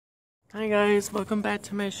Hi guys, welcome back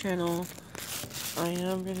to my channel. I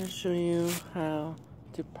am going to show you how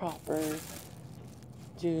to proper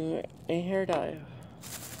do a hair dye.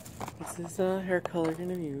 This is a hair color I'm going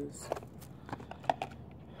to use.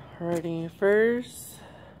 Alrighty, first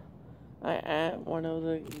I add one of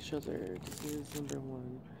each other. This is number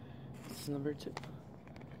 1. This is number 2.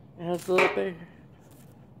 It has a little bit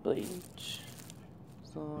of bleach.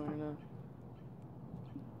 So I'm going to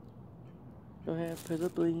go ahead and put the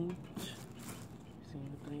bleach. See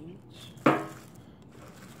the bleach.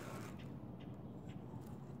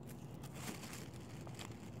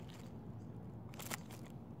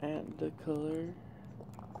 Add the color.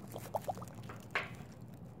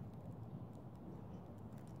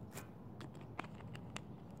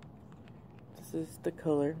 This is the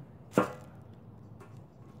color. I'm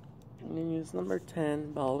going to use number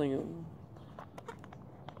 10 volume.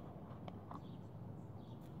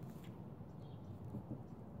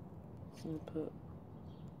 Just going to put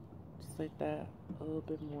just like that, a little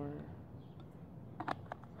bit more.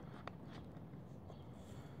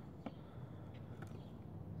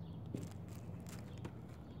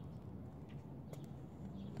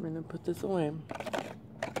 I'm going to put this away.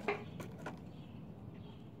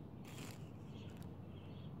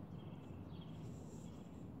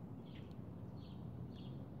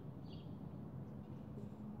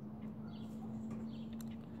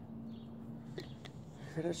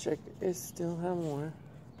 Gotta check it still have more.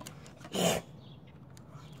 And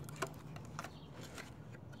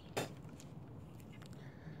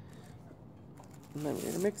then we're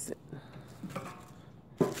gonna mix it.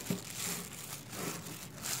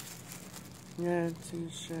 Yeah, to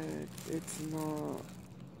check it's not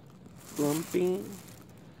lumpy.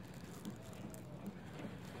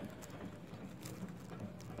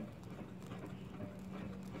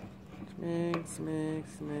 Mix,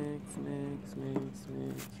 mix, mix, mix, mix,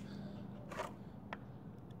 mix.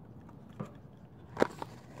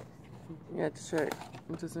 You have to check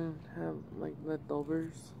it doesn't have like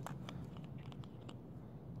leftovers.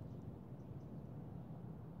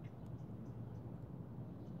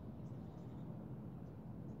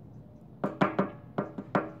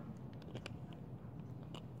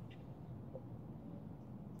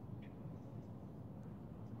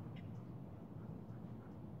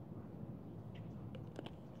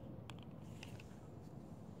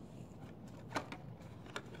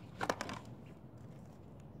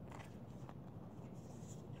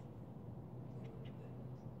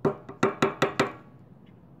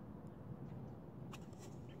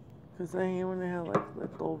 Cause I hate when they have like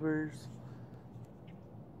leftovers.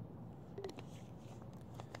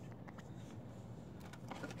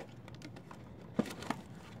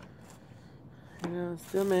 You know,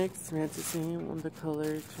 still mix. We have to see when the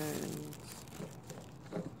color turns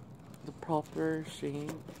the proper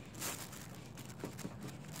shade.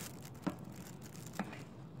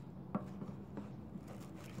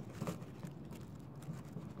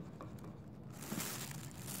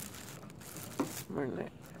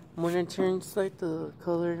 When it turns like the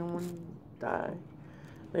color you want to dye,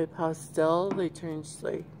 like pastel, they turns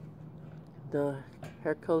like the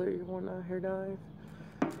hair color you want to hair dye.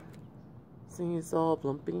 See, it's all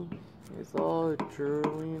lumpy. It's all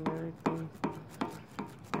drilly and everything.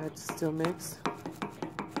 I have to still mix.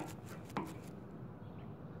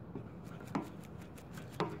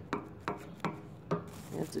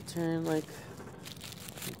 You have to turn like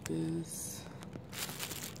this.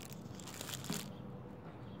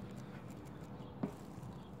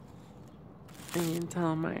 And you can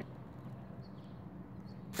tell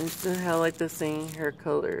I still have like the same hair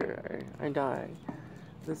color I dye.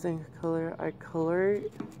 The same color I colored.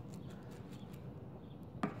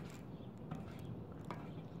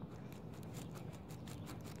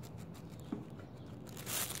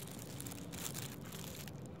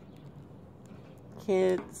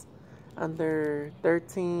 Kids under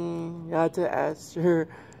 13, you have to ask your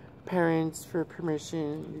parents for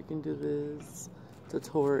permission. You can do this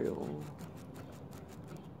tutorial.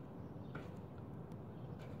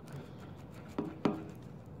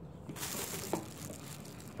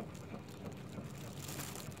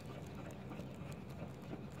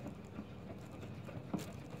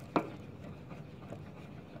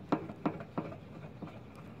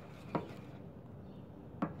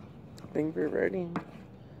 I think we're ready.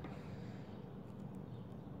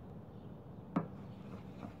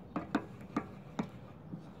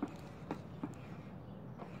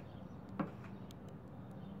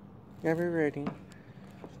 Yeah, we're ready.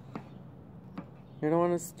 You don't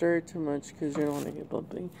want to stir it too much because you don't want to get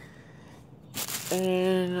bumpy.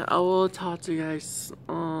 And I will talk to you guys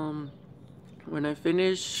when I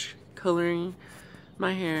finish coloring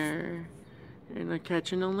my hair. And I'll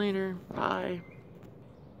catch you on later. Bye.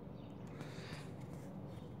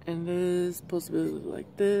 And this is supposed to be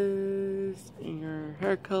like this. And your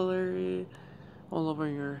hair color all over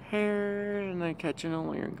your hair. And I catch you on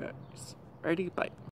later, guys. Ready? Bye.